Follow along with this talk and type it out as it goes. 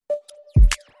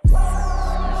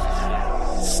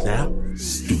Snap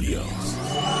Studios.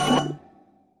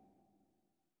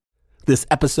 This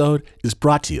episode is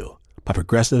brought to you by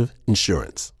Progressive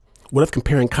Insurance. What if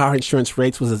comparing car insurance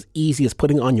rates was as easy as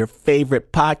putting on your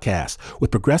favorite podcast?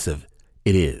 With Progressive,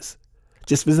 it is.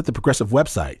 Just visit the Progressive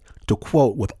website to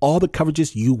quote with all the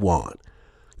coverages you want.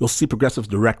 You'll see Progressive's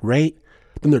direct rate.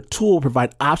 Then their tool will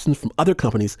provide options from other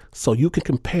companies so you can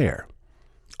compare.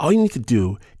 All you need to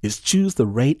do is choose the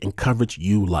rate and coverage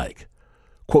you like.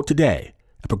 Quote today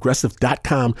at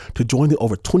Progressive.com to join the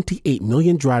over 28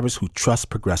 million drivers who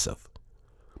trust Progressive.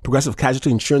 Progressive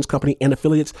Casualty Insurance Company and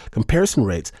Affiliates. Comparison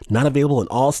rates not available in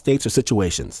all states or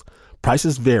situations.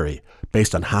 Prices vary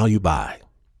based on how you buy.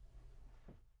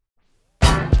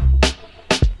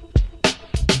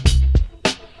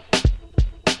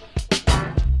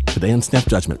 Today on Snap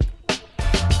Judgment,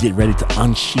 get ready to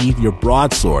unsheathe your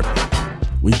broadsword.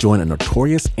 We join a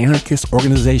notorious anarchist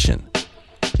organization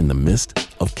in the midst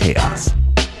of chaos.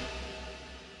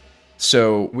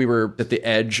 So we were at the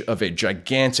edge of a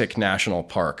gigantic national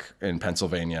park in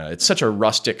Pennsylvania. It's such a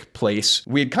rustic place.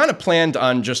 We had kind of planned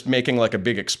on just making like a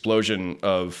big explosion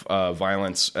of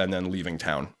violence and then leaving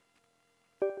town.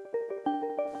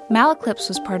 Malaclips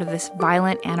was part of this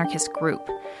violent anarchist group.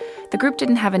 The group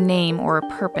didn't have a name or a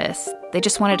purpose. They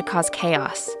just wanted to cause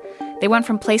chaos. They went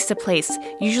from place to place,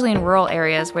 usually in rural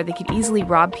areas where they could easily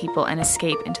rob people and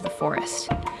escape into the forest.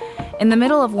 In the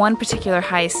middle of one particular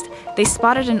heist, they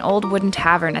spotted an old wooden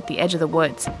tavern at the edge of the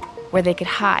woods where they could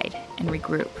hide and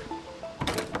regroup.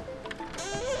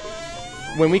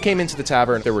 When we came into the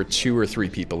tavern, there were 2 or 3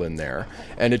 people in there,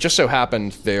 and it just so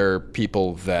happened they're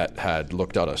people that had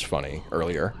looked at us funny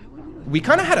earlier. We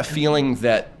kind of had a feeling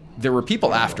that there were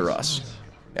people after us,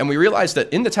 and we realized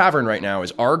that in the tavern right now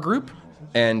is our group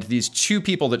and these 2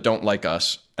 people that don't like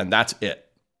us, and that's it.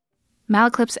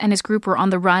 Malaclips and his group were on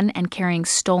the run and carrying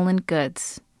stolen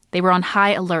goods. They were on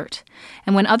high alert,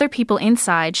 and when other people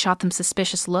inside shot them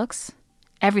suspicious looks,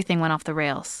 everything went off the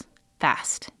rails,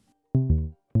 fast.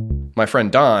 My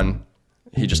friend Don,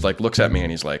 he just looks at me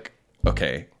and he's like,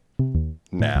 okay,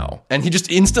 now. And he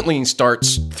just instantly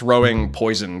starts throwing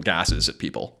poison gases at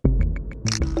people.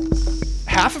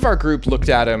 Half of our group looked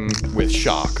at him with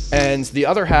shock, and the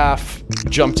other half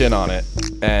jumped in on it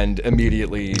and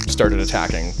immediately started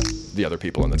attacking the other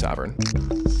people in the tavern.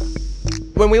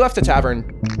 When we left the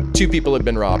tavern, 2 people had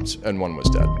been robbed and 1 was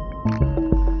dead.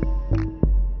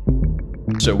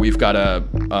 So we've got to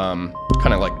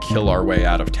kind of kill our way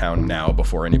out of town now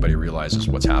before anybody realizes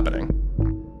what's happening.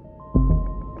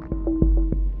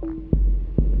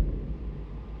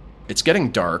 It's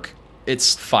getting dark.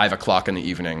 It's 5 o'clock in the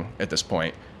evening at this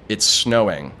point. It's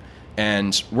snowing,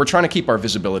 and we're trying to keep our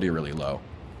visibility really low.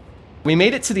 We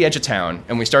made it to the edge of town,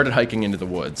 and we started hiking into the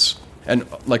woods. And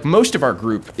most of our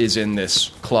group is in this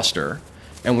cluster,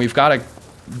 and we've got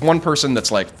one person that's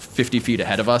 50 feet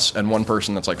ahead of us and one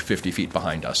person that's 50 feet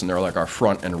behind us, and they're our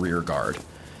front and rear guard.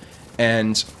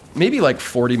 And maybe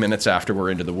 40 minutes after we're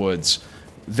into the woods,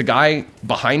 the guy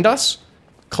behind us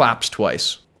claps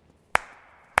twice.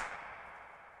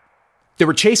 They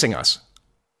were chasing us.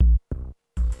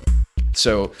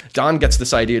 So Don gets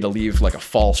this idea to leave a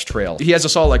false trail. He has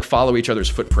us all follow each other's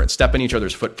footprints, step in each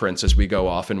other's footprints as we go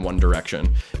off in one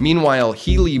direction. Meanwhile,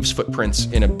 he leaves footprints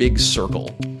in a big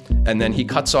circle, and then he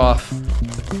cuts off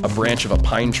a branch of a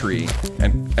pine tree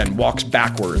and walks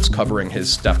backwards, covering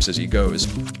his steps as he goes.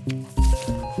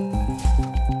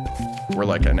 We're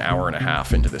an hour and a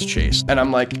half into this chase, and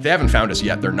I'm they haven't found us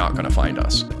yet, they're not gonna find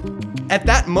us. At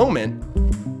that moment,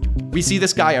 we see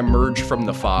this guy emerge from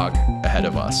the fog ahead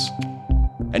of us.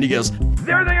 And he goes,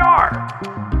 "There they are!"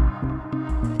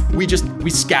 We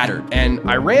scattered. And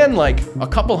I ran a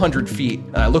couple hundred feet.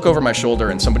 And I look over my shoulder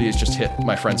and somebody has just hit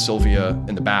my friend Sylvia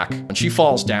in the back. And she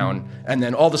falls down. And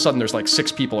then all of a sudden there's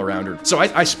 6 people around her. So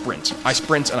I sprint. I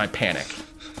sprint and I panic.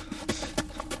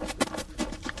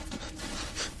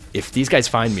 If these guys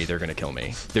find me, they're going to kill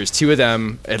me. There's 2 of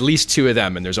them, at least 2 of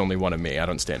them, and there's only 1 of me. I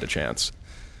don't stand a chance.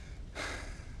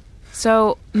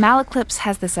 So Malaclips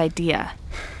has this idea.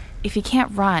 If he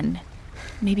can't run,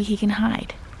 maybe he can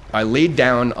hide. I laid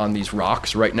down on these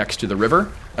rocks right next to the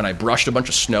river, and I brushed a bunch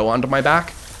of snow onto my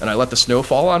back, and I let the snow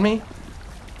fall on me.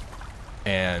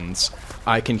 And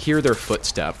I can hear their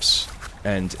footsteps,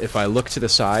 and if I look to the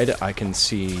side, I can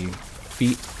see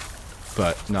feet,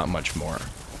 but not much more.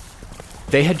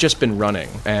 They had just been running,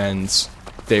 and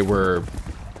they were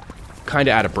kind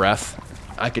of out of breath.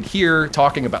 I could hear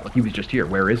talking about, he was just here,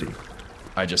 where is he?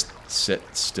 I just sit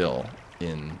still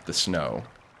in the snow.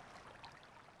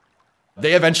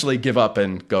 They eventually give up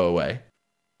and go away.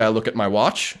 I look at my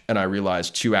watch and I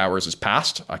realize 2 hours has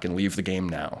passed. I can leave the game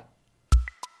now.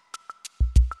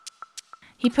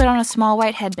 He put on a small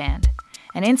white headband,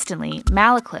 and instantly,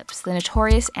 Malaclips, the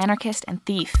notorious anarchist and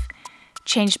thief,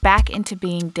 changed back into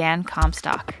being Dan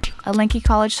Comstock, a lanky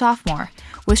college sophomore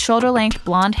with shoulder-length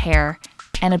blonde hair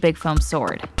and a big foam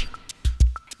sword.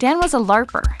 Dan was a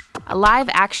LARPer, a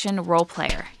live-action role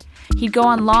player. He'd go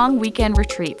on long weekend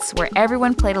retreats where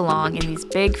everyone played along in these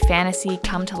big fantasy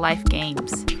come-to-life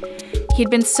games.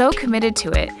 He'd been so committed to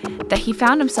it that he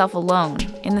found himself alone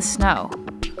in the snow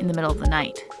in the middle of the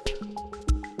night.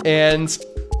 And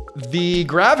the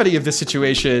gravity of the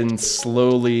situation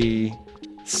slowly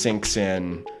sinks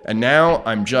in. And now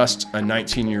I'm just a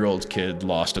 19-year-old kid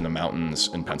lost in the mountains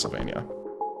in Pennsylvania.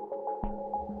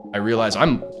 I realize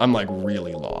I'm like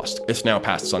really lost. It's now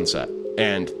past sunset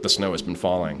and the snow has been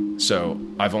falling. So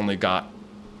I've only got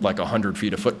like 100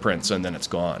 feet of footprints and then it's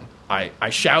gone. I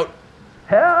shout,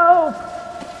 "Help!"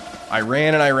 I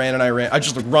ran and I ran and I ran. I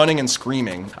just like running and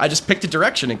screaming. I just picked a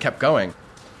direction and kept going.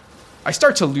 I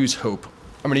start to lose hope.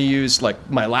 I'm going to use like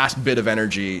my last bit of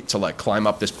energy to like climb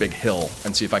up this big hill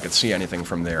and see if I could see anything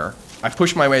from there. I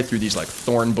push my way through these like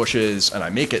thorn bushes and I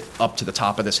make it up to the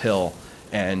top of this hill,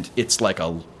 and it's like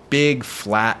a big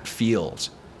flat field.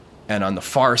 And on the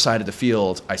far side of the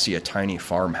field, I see a tiny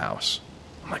farmhouse.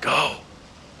 I'm like, oh,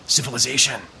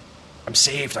 civilization. I'm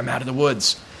saved. I'm out of the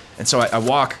woods. And so I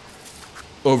walk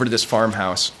over to this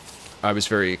farmhouse. I was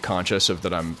very conscious of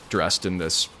that I'm dressed in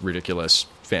this ridiculous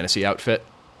fantasy outfit.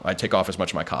 I take off as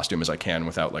much of my costume as I can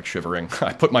without like shivering.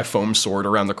 I put my foam sword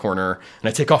around the corner and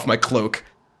I take off my cloak.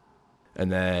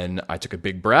 And then I took a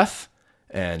big breath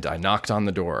and I knocked on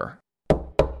the door.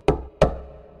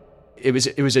 It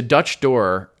was a Dutch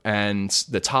door and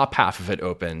the top half of it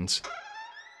opened.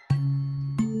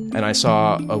 And I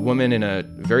saw a woman in a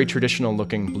very traditional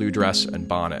looking blue dress and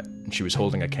bonnet, and she was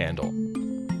holding a candle.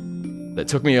 It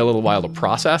took me a little while to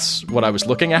process what I was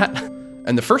looking at.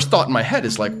 And the first thought in my head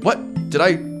is like, what? Did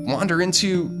I wander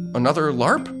into another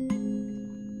LARP?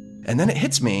 And then it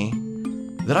hits me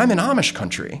that I'm in Amish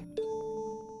country.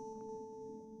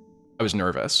 I was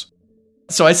nervous.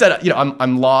 So I said,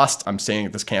 I'm lost. I'm staying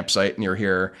at this campsite near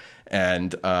here.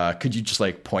 And could you just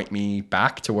like point me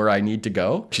back to where I need to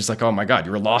go? She's like, oh my God,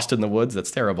 you were lost in the woods?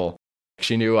 That's terrible.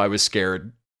 She knew I was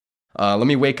scared. Let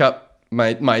me wake up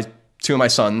my two of my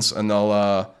sons and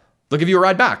they'll give you a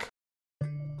ride back.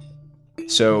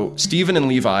 So Stephen and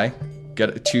Levi,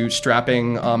 get two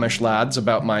strapping Amish lads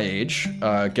about my age,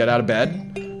 get out of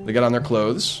bed. They get on their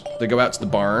clothes. They go out to the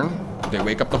barn. They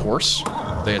wake up the horse.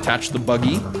 They attach the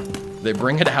buggy. They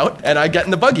bring it out, and I get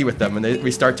in the buggy with them, and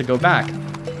we start to go back.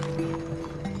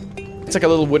 It's like a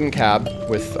little wooden cab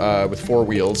with four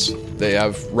wheels. They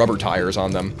have rubber tires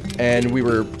on them, and we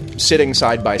were sitting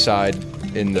side by side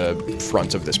in the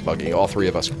front of this buggy, all three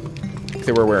of us.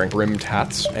 They were wearing brimmed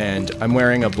hats, and I'm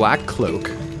wearing a black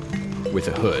cloak with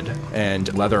a hood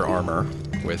and leather armor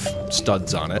with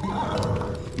studs on it.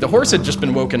 The horse had just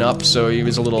been woken up, so he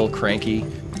was a little cranky.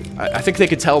 I think they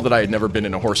could tell that I had never been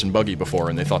in a horse and buggy before,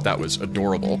 and they thought that was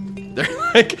adorable.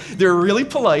 They're really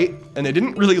polite, and they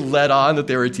didn't really let on that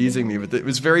they were teasing me, but it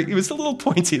was a little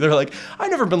pointy. They're like, I've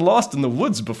never been lost in the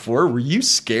woods before. Were you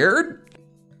scared?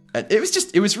 And it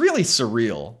was really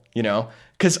surreal,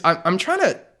 because I'm trying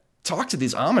to talk to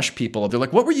these Amish people. They're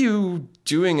like, what were you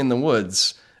doing in the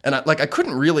woods? And I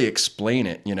couldn't really explain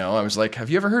it, I was like, have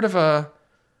you ever heard of a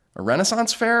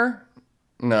Renaissance fair?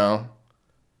 No.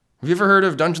 Have you ever heard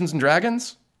of Dungeons and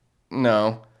Dragons?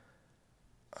 No.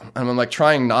 And I'm like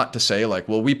trying not to say like,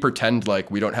 well, we pretend like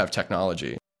we don't have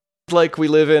technology. Like we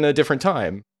live in a different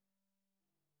time.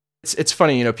 It's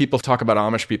funny, people talk about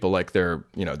Amish people like they're,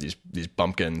 these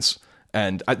bumpkins.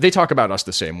 And they talk about us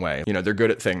the same way. They're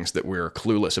good at things that we're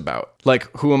clueless about.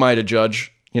 Like, who am I to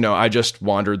judge? I just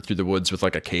wandered through the woods with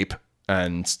like a cape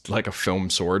and like a foam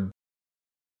sword.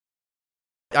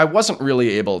 I wasn't really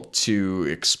able to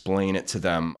explain it to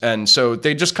them. And so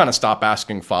they just kind of stopped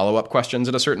asking follow-up questions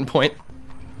at a certain point.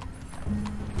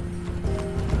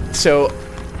 So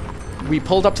we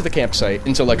pulled up to the campsite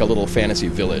into like a little fantasy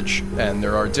village. And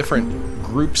there are different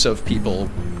groups of people.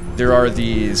 There are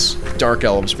these dark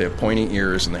elves. They have pointy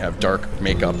ears and they have dark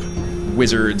makeup.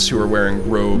 Wizards who are wearing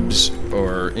robes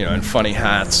or, and funny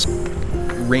hats.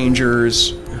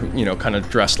 Rangers, kind of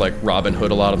dressed like Robin Hood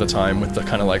a lot of the time with the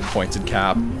kind of like pointed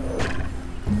cap.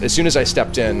 As soon as I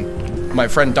stepped in, my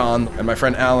friend Don and my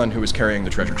friend Alan, who was carrying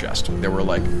the treasure chest, they were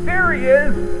like, there he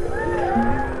is!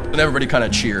 And everybody kind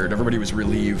of cheered. Everybody was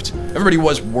relieved. Everybody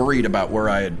was worried about where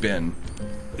I had been.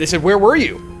 They said, where were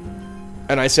you?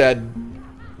 And I said,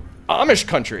 Amish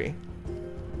country.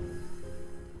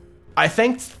 I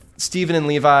thanked Stephen and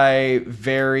Levi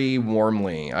very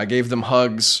warmly. I gave them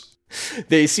hugs.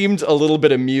 They seemed a little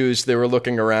bit amused. They were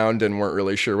looking around and weren't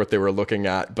really sure what they were looking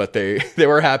at, but they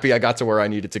were happy I got to where I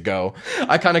needed to go.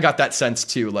 I kind of got that sense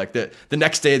too, like the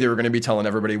next day they were going to be telling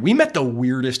everybody, we met the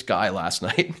weirdest guy last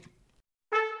night.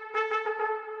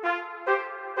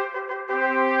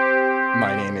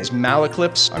 My name is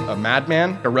Malaclips. I'm a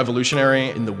madman, a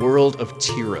revolutionary in the world of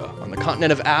Tira, on the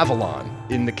continent of Avalon,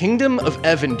 in the kingdom of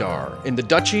Evandar, in the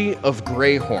duchy of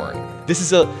Greyhorn. This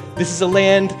is a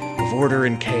land of order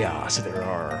and chaos. There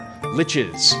are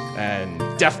liches and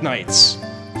death knights,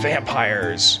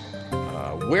 vampires,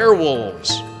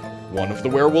 werewolves. One of the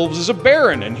werewolves is a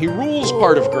baron, and he rules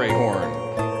part of Greyhorn.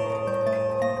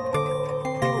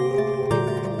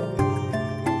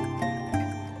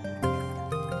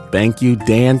 Thank you,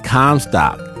 Dan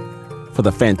Comstock, for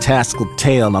the fantastical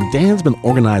tale. Now, Dan's been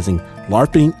organizing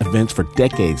LARPing events for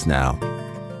decades now.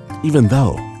 Even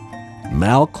though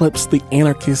Malaclips the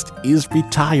Anarchist is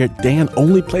retired, Dan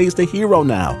only plays the hero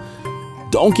now.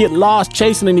 Don't get lost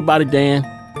chasing anybody, Dan.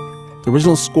 The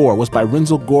original score was by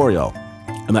Renzo Gorio,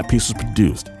 and that piece was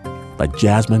produced by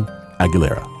Jasmine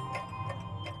Aguilera.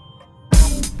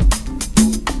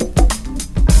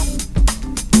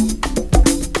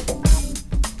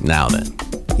 Now then,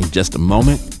 in just a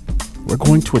moment, we're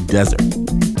going to a desert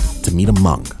to meet a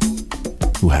monk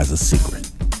who has a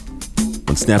secret.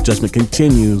 When Snap Judgment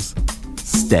continues,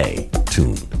 stay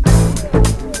tuned.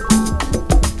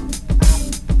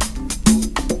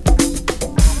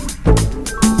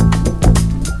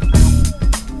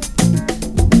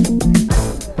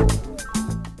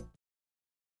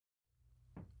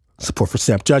 Support for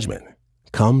Snap Judgment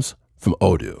comes from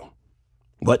Odoo.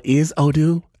 What is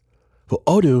Odoo? Well,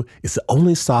 Odoo is the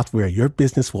only software your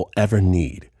business will ever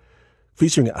need.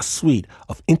 Featuring a suite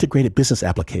of integrated business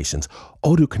applications,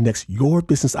 Odoo connects your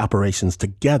business operations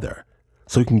together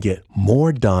so you can get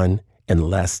more done in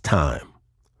less time.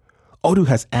 Odoo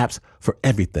has apps for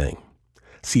everything: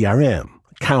 CRM,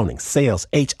 accounting, sales,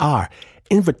 HR,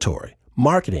 inventory,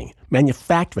 marketing,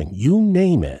 manufacturing, you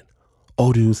name it.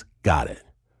 Odoo's got it.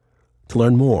 To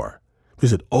learn more,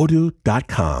 visit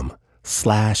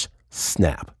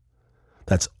odoo.com/snap.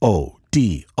 That's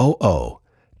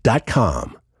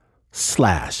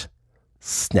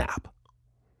odoo.com/snap.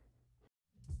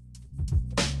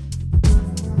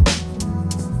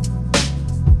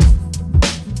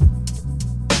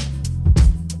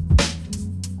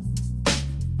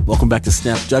 Welcome back to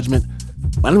Snap Judgment.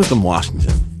 My name is Ben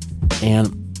Washington,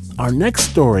 and our next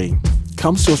story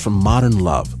comes to us from Modern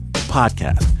Love, the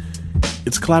podcast.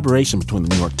 It's a collaboration between the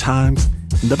New York Times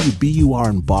and WBUR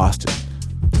in Boston,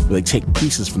 where they take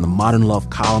pieces from the Modern Love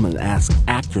column and ask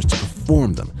actors to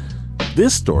perform them.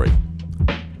 This story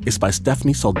is by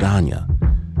Stephanie Saldana.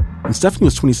 When Stephanie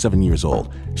was 27 years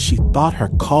old, she thought her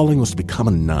calling was to become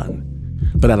a nun.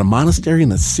 But at a monastery in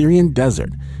the Syrian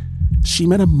desert, she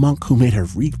met a monk who made her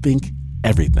rethink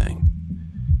everything.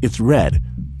 It's read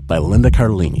by Linda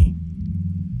Carlini.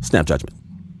 Snap Judgment.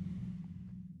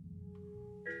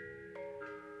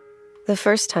 The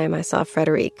first time I saw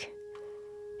Frederic,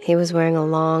 he was wearing a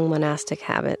long monastic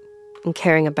habit and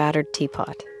carrying a battered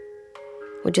teapot.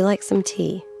 "Would you like some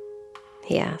tea?"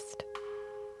 he asked.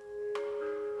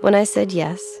 When I said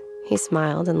yes, he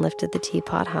smiled and lifted the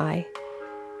teapot high,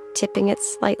 tipping it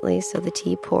slightly so the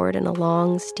tea poured in a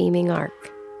long, steaming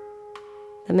arc.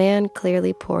 The man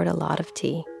clearly poured a lot of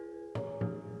tea.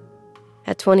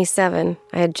 At 27,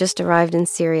 I had just arrived in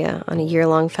Syria on a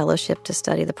year-long fellowship to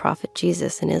study the Prophet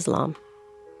Jesus in Islam.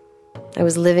 I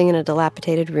was living in a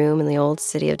dilapidated room in the old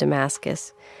city of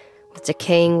Damascus, with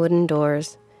decaying wooden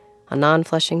doors, a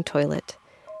non-flushing toilet,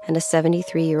 and a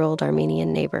 73-year-old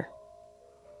Armenian neighbor.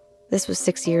 This was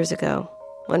 6 years ago,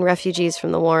 when refugees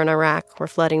from the war in Iraq were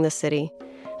flooding the city,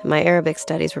 and my Arabic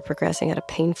studies were progressing at a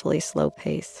painfully slow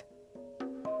pace.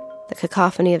 The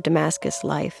cacophony of Damascus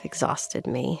life exhausted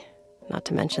me, not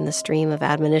to mention the stream of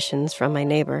admonitions from my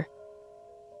neighbor.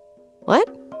 "What?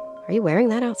 Are you wearing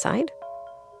that outside?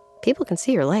 People can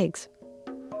see your legs."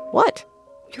 "What?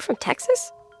 You're from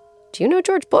Texas? Do you know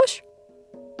George Bush?"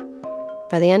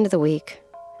 By the end of the week,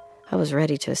 I was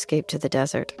ready to escape to the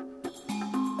desert.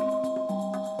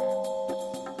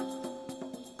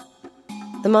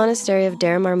 The monastery of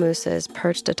Deir Marmusa is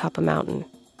perched atop a mountain,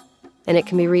 and it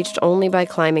can be reached only by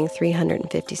climbing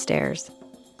 350 stairs.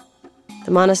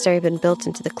 The monastery had been built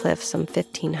into the cliff some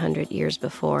 1,500 years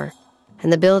before,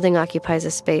 and the building occupies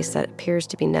a space that appears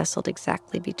to be nestled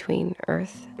exactly between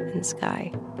earth and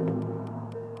sky.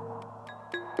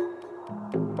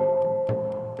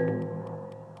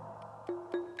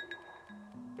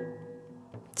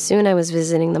 Soon I was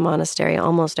visiting the monastery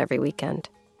almost every weekend.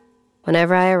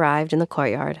 Whenever I arrived in the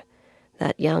courtyard,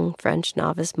 that young French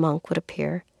novice monk would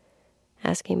appear,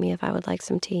 asking me if I would like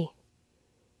some tea.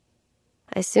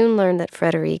 I soon learned that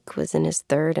Frederic was in his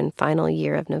third and final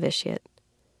year of novitiate,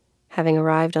 having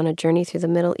arrived on a journey through the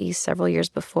Middle East several years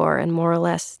before and more or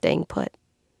less staying put.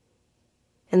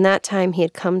 In that time, he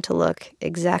had come to look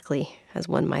exactly as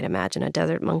one might imagine a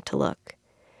desert monk to look.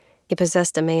 He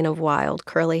possessed a mane of wild,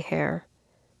 curly hair,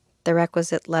 the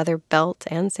requisite leather belt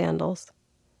and sandals,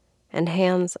 and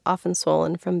hands often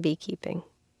swollen from beekeeping.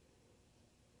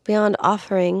 Beyond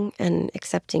offering and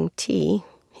accepting tea,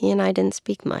 he and I didn't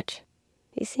speak much.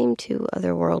 He seemed too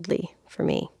otherworldly for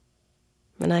me,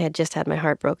 and I had just had my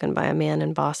heart broken by a man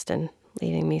in Boston,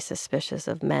 leaving me suspicious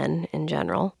of men in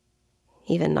general,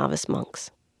 even novice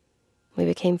monks. We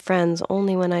became friends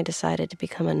only when I decided to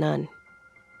become a nun.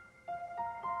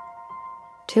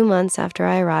 2 months after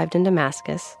I arrived in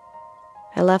Damascus,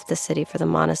 I left the city for the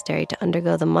monastery to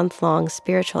undergo the month-long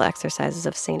spiritual exercises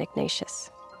of St. Ignatius.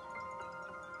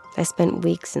 I spent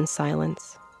weeks in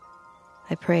silence.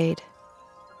 I prayed.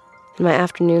 In my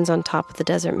afternoons on top of the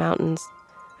desert mountains,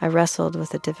 I wrestled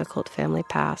with a difficult family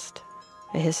past,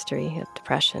 a history of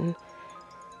depression,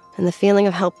 and the feeling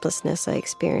of helplessness I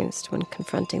experienced when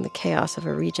confronting the chaos of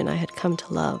a region I had come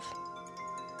to love.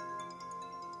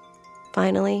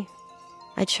 Finally,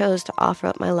 I chose to offer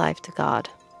up my life to God.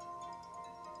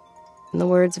 In the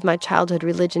words of my childhood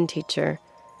religion teacher,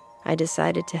 I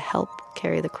decided to help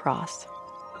carry the cross.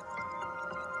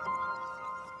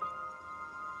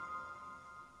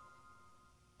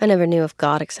 I never knew if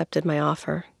God accepted my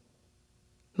offer.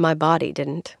 My body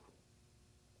didn't.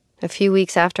 A few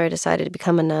weeks after I decided to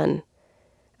become a nun,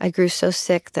 I grew so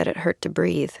sick that it hurt to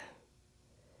breathe.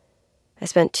 I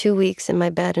spent 2 weeks in my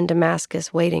bed in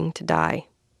Damascus waiting to die,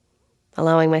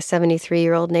 allowing my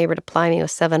 73-year-old neighbor to ply me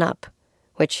with 7-Up,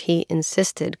 which he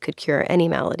insisted could cure any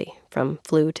malady, from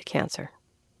flu to cancer.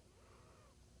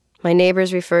 My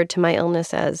neighbors referred to my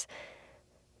illness as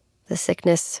the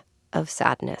sickness of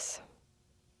sadness.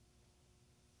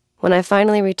 When I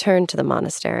finally returned to the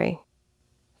monastery,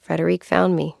 Frederic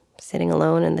found me sitting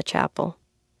alone in the chapel,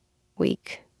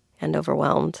 weak and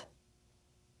overwhelmed.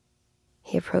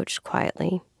 He approached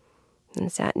quietly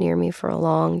and sat near me for a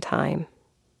long time.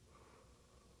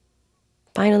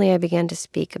 Finally, I began to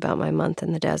speak about my month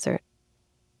in the desert,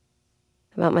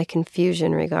 about my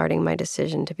confusion regarding my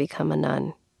decision to become a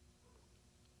nun.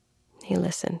 He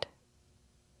listened.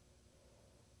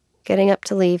 Getting up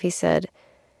to leave, he said,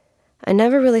 "I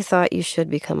never really thought you should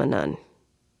become a nun."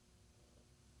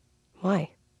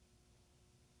 "Why?"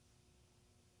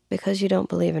 "Because you don't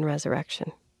believe in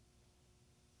resurrection."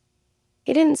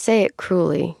 He didn't say it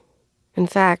cruelly. In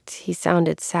fact, he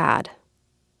sounded sad.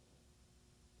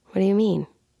 "What do you mean?"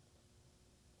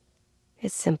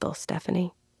 "It's simple,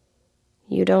 Stephanie.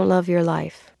 You don't love your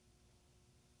life."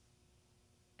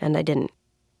 And I didn't.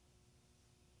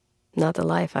 Not the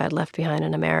life I had left behind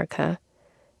in America,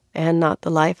 and not the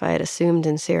life I had assumed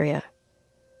in Syria.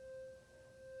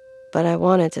 But I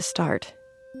wanted to start.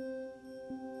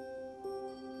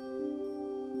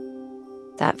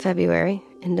 That February,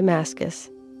 in Damascus,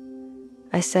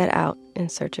 I set out in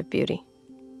search of beauty.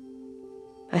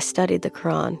 I studied the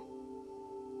Quran,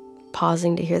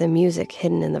 pausing to hear the music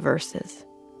hidden in the verses.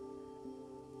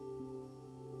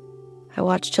 I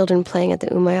watched children playing at the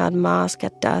Umayyad Mosque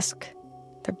at dusk,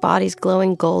 their bodies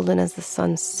glowing golden as the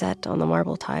sun set on the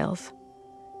marble tiles.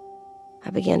 I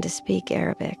began to speak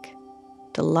Arabic,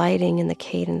 delighting in the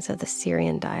cadence of the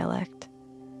Syrian dialect.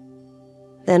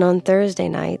 Then on Thursday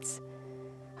nights,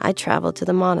 I traveled to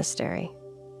the monastery,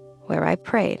 where I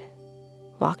prayed,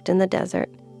 walked in the desert,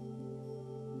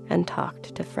 and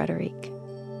talked to Frederic.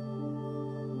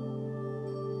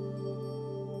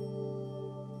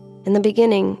 In the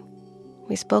beginning,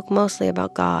 we spoke mostly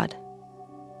about God,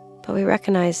 but we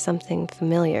recognized something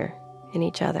familiar in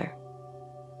each other.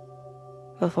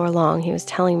 Before long, he was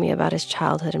telling me about his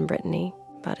childhood in Brittany,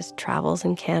 about his travels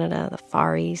in Canada, the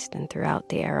Far East, and throughout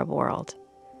the Arab world.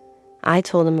 I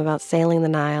told him about sailing the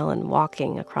Nile and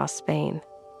walking across Spain.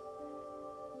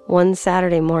 One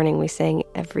Saturday morning, we sang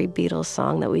every Beatles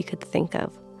song that we could think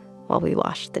of while we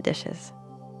washed the dishes.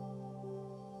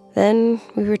 Then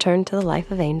we returned to the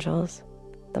life of angels,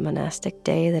 the monastic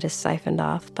day that is siphoned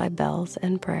off by bells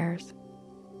and prayers.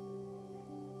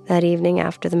 That evening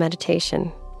after the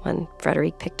meditation, when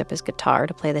Frederic picked up his guitar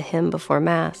to play the hymn before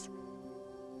Mass,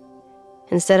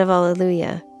 instead of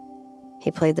Alleluia,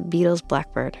 he played the Beatles'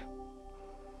 Blackbird.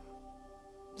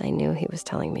 I knew he was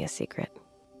telling me a secret.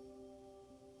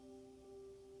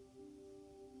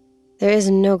 There is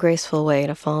no graceful way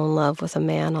to fall in love with a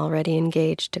man already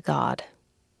engaged to God.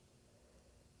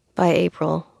 By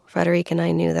April, Frederic and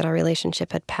I knew that our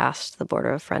relationship had passed the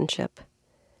border of friendship.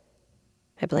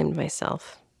 I blamed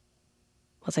myself.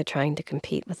 Was I trying to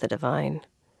compete with the divine?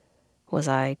 Was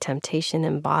I temptation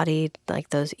embodied like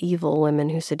those evil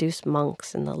women who seduced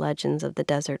monks in the legends of the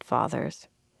Desert Fathers?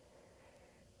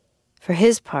 For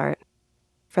his part,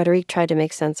 Frederic tried to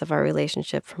make sense of our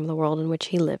relationship from the world in which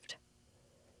he lived.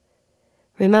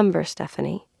 Remember,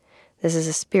 Stephanie, this is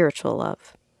a spiritual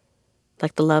love,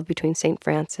 like the love between St.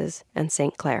 Francis and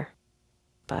St. Clare.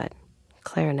 But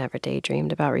Clare never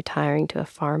daydreamed about retiring to a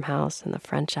farmhouse in the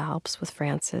French Alps with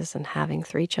Francis and having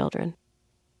 3 children.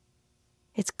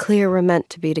 It's clear we're meant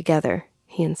to be together,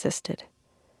 he insisted.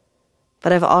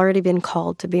 But I've already been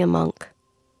called to be a monk.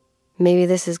 Maybe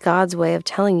this is God's way of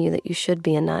telling you that you should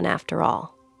be a nun after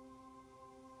all.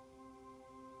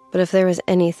 But if there was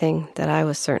anything that I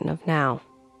was certain of now,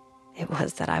 it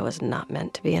was that I was not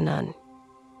meant to be a nun.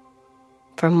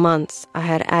 For months, I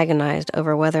had agonized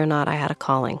over whether or not I had a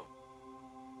calling.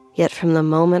 Yet from the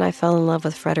moment I fell in love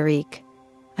with Frederic,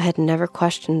 I had never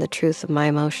questioned the truth of my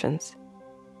emotions.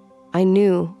 I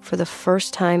knew for the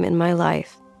first time in my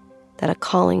life that a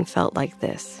calling felt like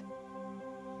this.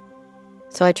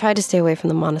 So I tried to stay away from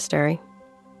the monastery.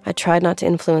 I tried not to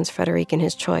influence Frederic in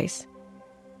his choice.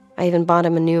 I even bought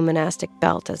him a new monastic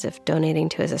belt, as if donating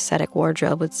to his ascetic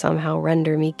wardrobe would somehow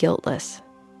render me guiltless.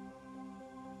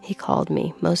 He called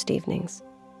me most evenings.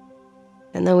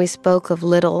 And though we spoke of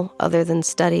little other than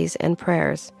studies and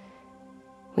prayers,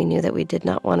 we knew that we did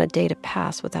not want a day to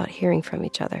pass without hearing from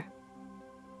each other.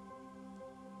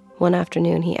 One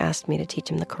afternoon, he asked me to teach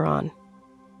him the Quran.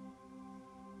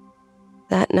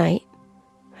 That night,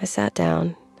 I sat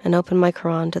down and opened my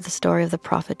Quran to the story of the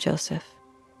prophet Joseph.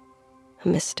 A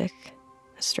mystic,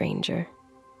 a stranger.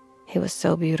 He was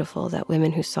so beautiful that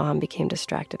women who saw him became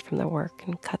distracted from their work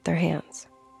and cut their hands.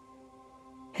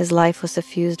 His life was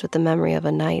suffused with the memory of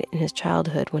a night in his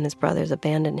childhood when his brothers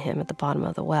abandoned him at the bottom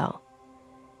of the well.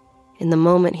 In the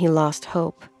moment he lost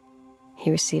hope,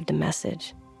 he received a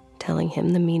message telling him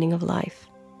the meaning of life.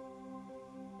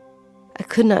 I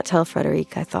could not tell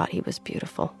Frederic I thought he was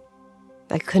beautiful.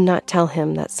 I could not tell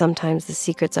him that sometimes the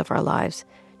secrets of our lives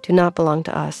do not belong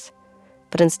to us,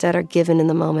 but instead are given in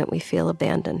the moment we feel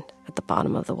abandoned at the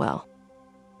bottom of the well.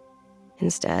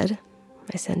 Instead,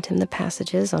 I sent him the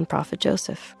passages on Prophet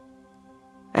Joseph.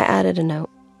 I added a note,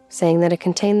 saying that it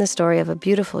contained the story of a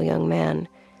beautiful young man,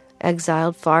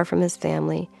 exiled far from his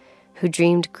family, who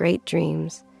dreamed great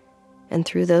dreams, and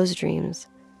through those dreams,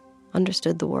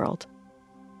 understood the world.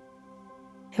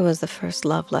 It was the first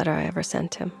love letter I ever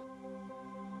sent him.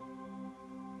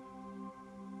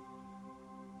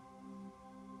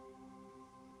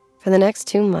 For the next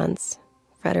 2 months,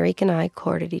 Frederic and I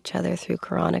courted each other through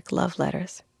Quranic love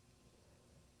letters.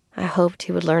 I hoped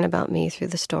he would learn about me through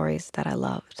the stories that I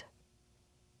loved.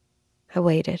 I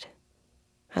waited.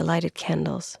 I lighted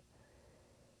candles,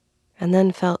 and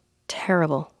then felt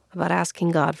terrible about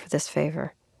asking God for this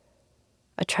favor.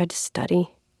 I tried to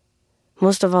study.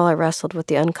 Most of all, I wrestled with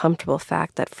the uncomfortable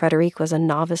fact that Frederic was a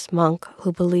novice monk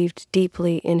who believed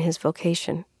deeply in his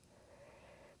vocation.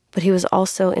 But he was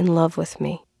also in love with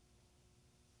me.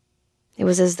 It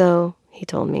was as though, he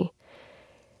told me,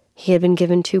 he had been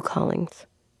given 2 callings,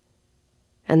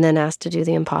 and then asked to do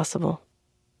the impossible.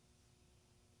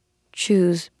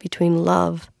 Choose between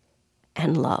love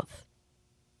and love.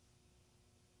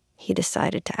 He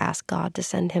decided to ask God to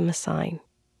send him a sign.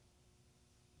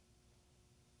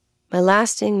 My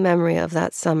lasting memory of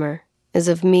that summer is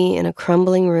of me in a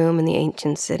crumbling room in the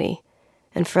ancient city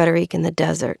and Frederic in the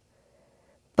desert,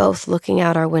 both looking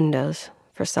out our windows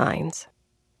for signs.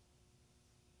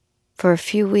 For a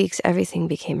few weeks, everything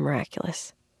became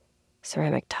miraculous.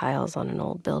 Ceramic tiles on an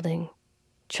old building,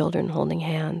 children holding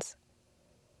hands.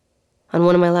 On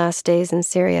one of my last days in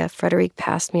Syria, Frederic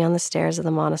passed me on the stairs of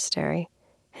the monastery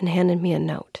and handed me a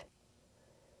note.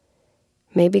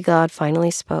 Maybe God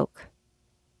finally spoke.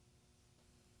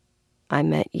 I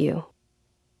met you.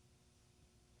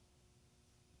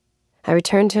 I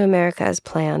returned to America as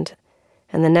planned,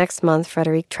 and the next month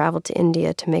Frederic traveled to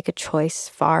India to make a choice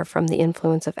far from the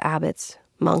influence of abbots,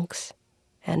 monks,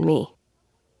 and me.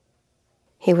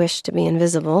 He wished to be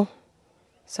invisible,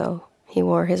 so he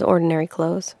wore his ordinary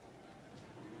clothes.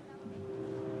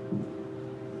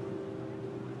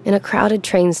 In a crowded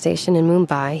train station in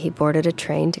Mumbai, he boarded a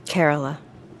train to Kerala.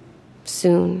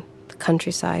 Soon, the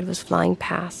countryside was flying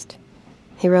past.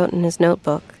 He wrote in his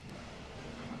notebook,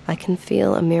 "I can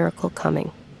feel a miracle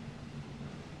coming."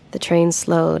 The train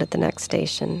slowed at the next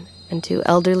station, and 2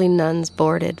 elderly nuns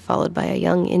boarded, followed by a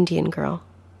young Indian girl.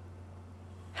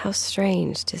 How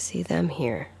strange to see them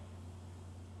here,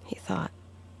 he thought.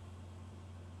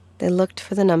 They looked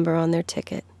for the number on their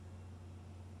ticket.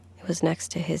 It was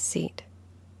next to his seat.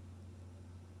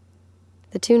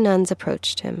 The two nuns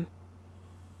approached him.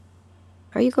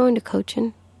 "Are you going to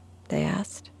Cochin?" they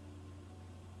asked.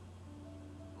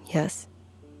 "Yes."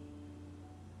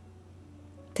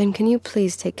 "Then can you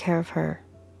please take care of her?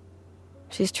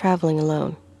 She's traveling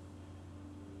alone."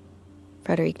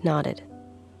 Frederick nodded.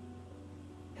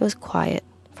 It was quiet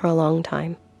for a long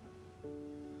time.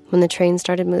 When the train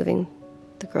started moving,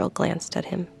 the girl glanced at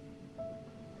him.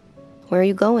 "Where are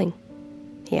you going?"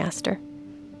 he asked her.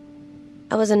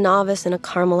 "I was a novice in a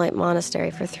Carmelite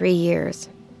monastery for 3 years,"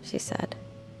 she said.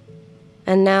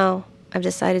 "And now I've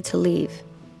decided to leave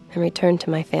and return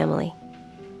to my family."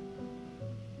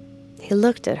 He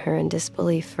looked at her in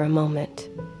disbelief for a moment,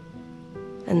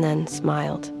 and then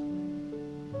smiled.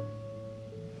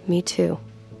 "Me too,"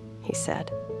 he said.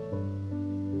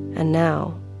 "And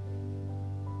now,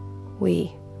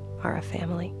 we are a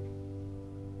family."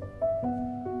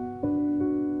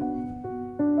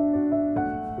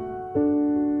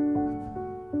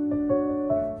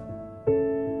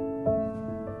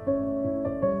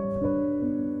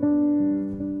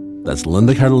 That's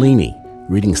Linda Cardellini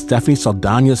reading Stephanie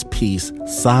Saldana's piece,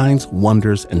 Signs,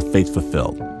 Wonders, and Fates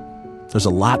Fulfilled. There's a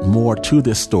lot more to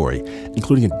this story,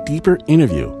 including a deeper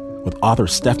interview with author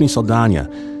Stephanie Saldana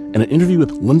and an interview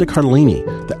with Linda Cardellini,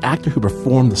 the actor who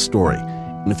performed the story.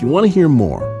 And if you want to hear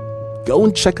more, go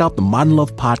and check out the Modern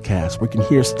Love podcast, where you can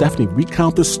hear Stephanie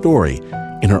recount this story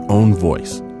in her own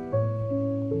voice.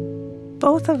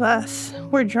 Both of us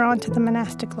were drawn to the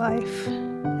monastic life,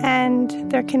 and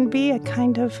there can be a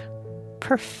kind of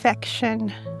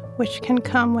perfection which can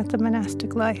come with the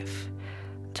monastic life,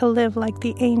 to live like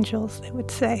the angels, they would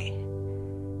say.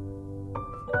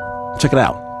 Check it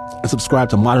out and subscribe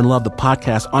to Modern Love, the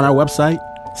podcast, on our website,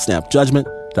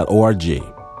 snapjudgment.org.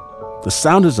 The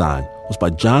sound design was by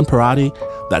John Parati.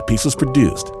 That piece was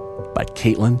produced by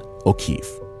Caitlin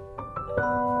O'Keefe.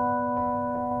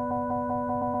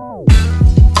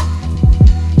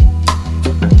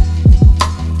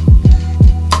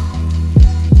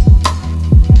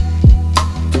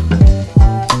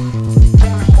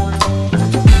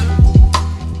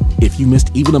 If you missed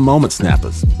even a moment,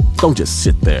 Snappers, don't just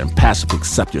sit there and passively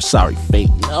accept your sorry fate.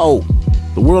 No,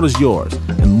 the world is yours,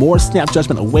 and more Snap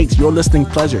Judgment awaits your listening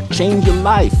pleasure. Change your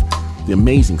life. The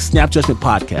amazing Snap Judgment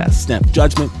podcast,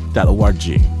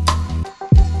 snapjudgment.org.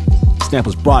 Snap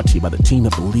was brought to you by the team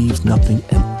that believes nothing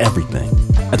and everything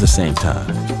at the same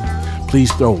time.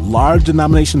 Please throw large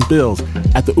denomination bills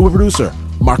at the Uber producer,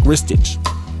 Mark Ristich,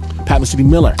 Pat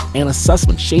Mesiti-Miller, Anna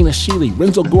Sussman, Shayna Shealy,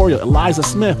 Renzo Gorio, Eliza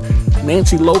Smith,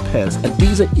 Nancy Lopez,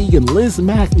 Adiza Egan, Liz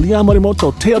Mack, Leon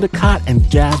Morimoto, Teo Ducott, and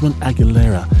Jasmine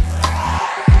Aguilera.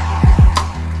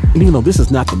 And even though this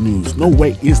is not the news, no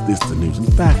way is this the news. In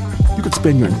fact, you could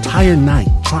spend your entire night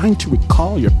trying to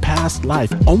recall your past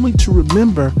life, only to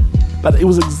remember that it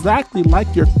was exactly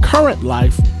like your current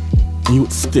life, and you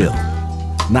would still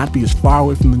not be as far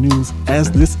away from the news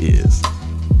as this is.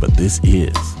 But this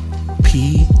is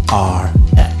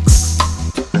PRX.